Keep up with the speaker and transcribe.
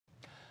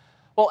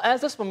Well,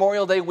 as this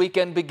Memorial Day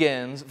weekend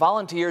begins,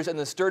 volunteers in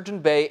the Sturgeon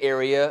Bay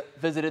area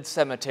visited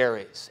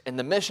cemeteries. And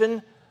the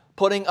mission,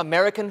 putting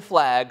American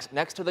flags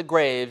next to the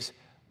graves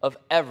of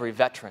every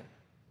veteran.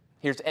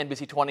 Here's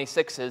NBC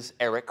 26's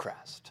Eric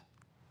Crest.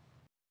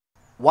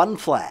 One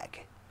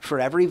flag for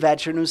every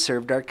veteran who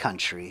served our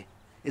country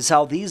is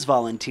how these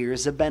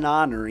volunteers have been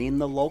honoring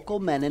the local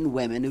men and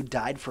women who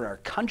died for our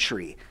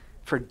country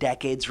for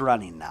decades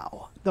running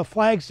now. The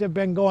flags have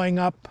been going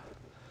up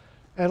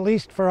at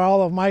least for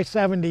all of my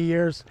 70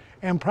 years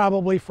and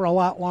probably for a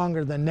lot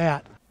longer than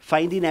that.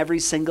 Finding every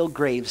single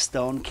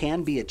gravestone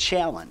can be a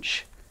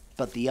challenge,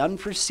 but the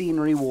unforeseen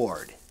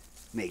reward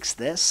makes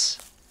this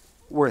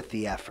worth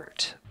the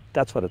effort.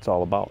 That's what it's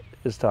all about,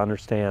 is to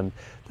understand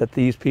that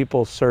these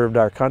people served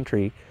our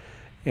country,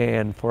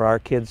 and for our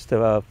kids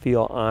to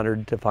feel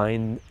honored to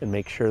find and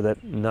make sure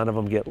that none of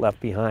them get left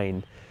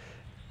behind.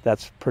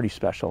 That's pretty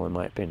special in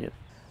my opinion.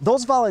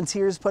 Those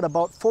volunteers put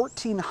about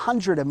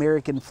 1,400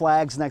 American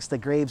flags next to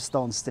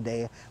gravestones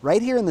today,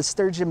 right here in the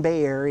Sturgeon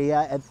Bay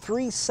area at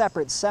 3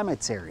 separate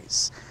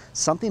cemeteries.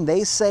 Something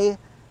they say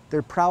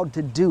they're proud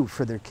to do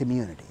for their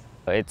community.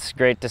 It's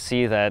great to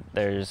see that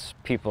there's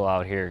people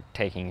out here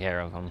taking care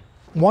of them.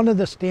 One of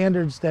the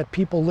standards that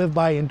people live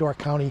by in Door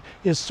County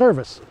is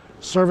service.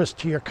 Service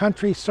to your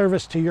country,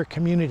 service to your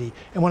community.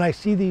 And when I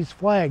see these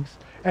flags,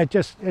 it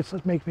just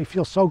makes me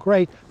feel so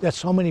great that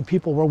so many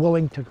people were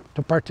willing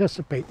to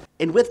participate.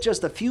 And with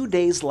just a few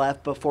days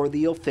left before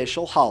the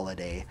official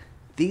holiday,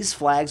 these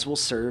flags will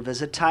serve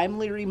as a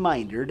timely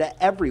reminder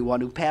to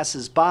everyone who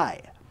passes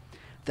by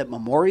that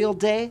Memorial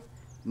Day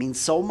means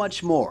so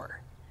much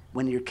more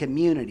when your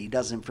community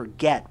doesn't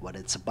forget what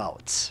it's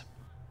about.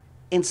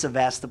 In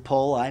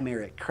Sevastopol, I'm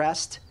Eric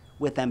Crest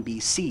with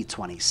NBC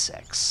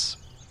 26.